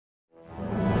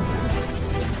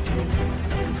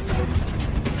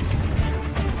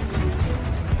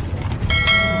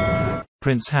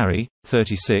Prince Harry,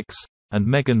 36, and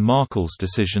Meghan Markle's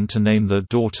decision to name their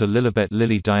daughter Lilibet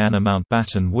Lily Diana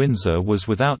Mountbatten Windsor was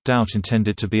without doubt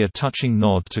intended to be a touching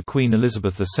nod to Queen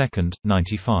Elizabeth II,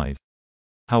 95.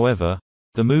 However,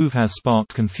 the move has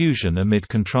sparked confusion amid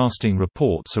contrasting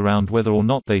reports around whether or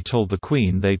not they told the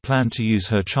Queen they planned to use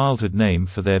her childhood name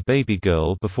for their baby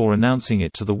girl before announcing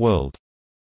it to the world.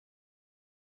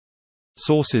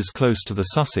 Sources close to the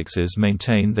Sussexes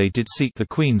maintain they did seek the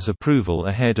Queen's approval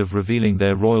ahead of revealing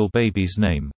their royal baby's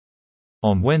name.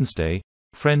 On Wednesday,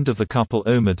 friend of the couple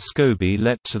Omid Scobie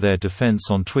leapt to their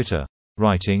defense on Twitter,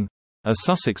 writing, "A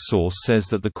Sussex source says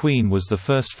that the Queen was the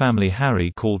first family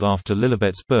Harry called after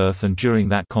Lilibet's birth, and during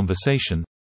that conversation,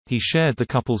 he shared the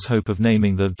couple's hope of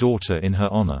naming their daughter in her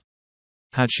honor.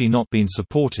 Had she not been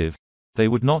supportive, they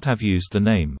would not have used the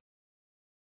name."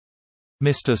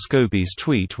 Mr. Scobie's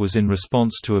tweet was in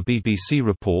response to a BBC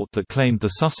report that claimed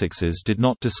the Sussexes did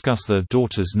not discuss their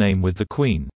daughter's name with the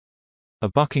Queen. A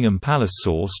Buckingham Palace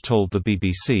source told the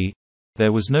BBC,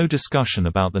 "There was no discussion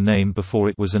about the name before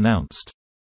it was announced."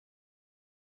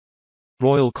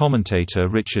 Royal commentator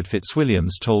Richard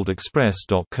Fitzwilliams told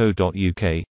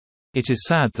Express.co.uk, "It is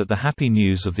sad that the happy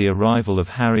news of the arrival of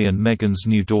Harry and Meghan's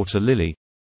new daughter Lily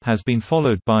has been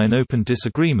followed by an open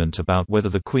disagreement about whether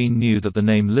the Queen knew that the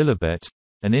name Lilibet,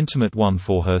 an intimate one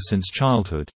for her since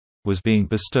childhood, was being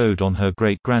bestowed on her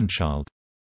great-grandchild.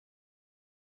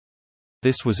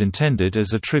 This was intended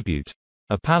as a tribute.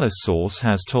 A palace source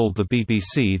has told the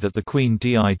BBC that the Queen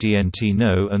didn't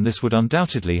know, and this would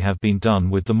undoubtedly have been done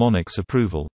with the monarch's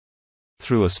approval.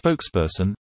 Through a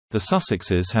spokesperson, the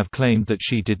Sussexes have claimed that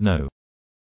she did know.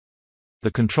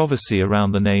 The controversy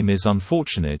around the name is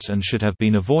unfortunate and should have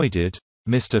been avoided,"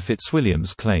 Mr.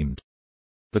 Fitzwilliams claimed.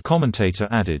 The commentator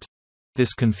added,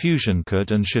 "This confusion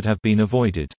could and should have been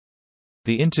avoided."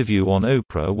 The interview on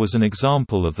Oprah was an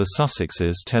example of the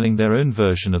Sussexes telling their own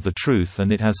version of the truth,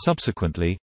 and it has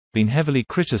subsequently been heavily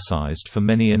criticized for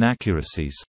many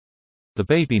inaccuracies. The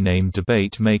baby name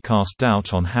debate may cast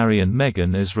doubt on Harry and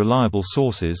Meghan as reliable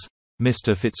sources,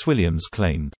 Mr. Fitzwilliams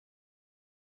claimed.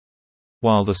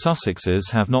 While the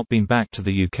Sussexes have not been back to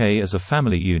the UK as a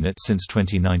family unit since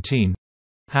 2019,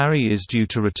 Harry is due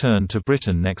to return to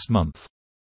Britain next month.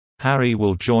 Harry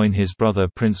will join his brother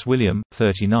Prince William,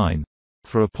 39,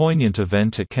 for a poignant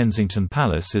event at Kensington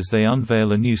Palace as they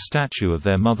unveil a new statue of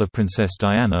their mother Princess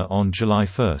Diana on July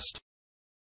 1.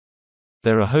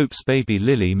 There are hopes baby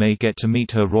Lily may get to meet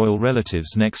her royal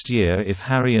relatives next year if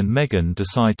Harry and Meghan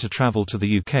decide to travel to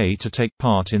the UK to take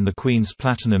part in the Queen's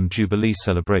Platinum Jubilee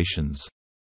celebrations.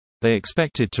 They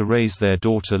expected to raise their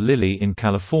daughter Lily in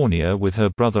California with her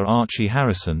brother Archie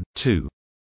Harrison, too.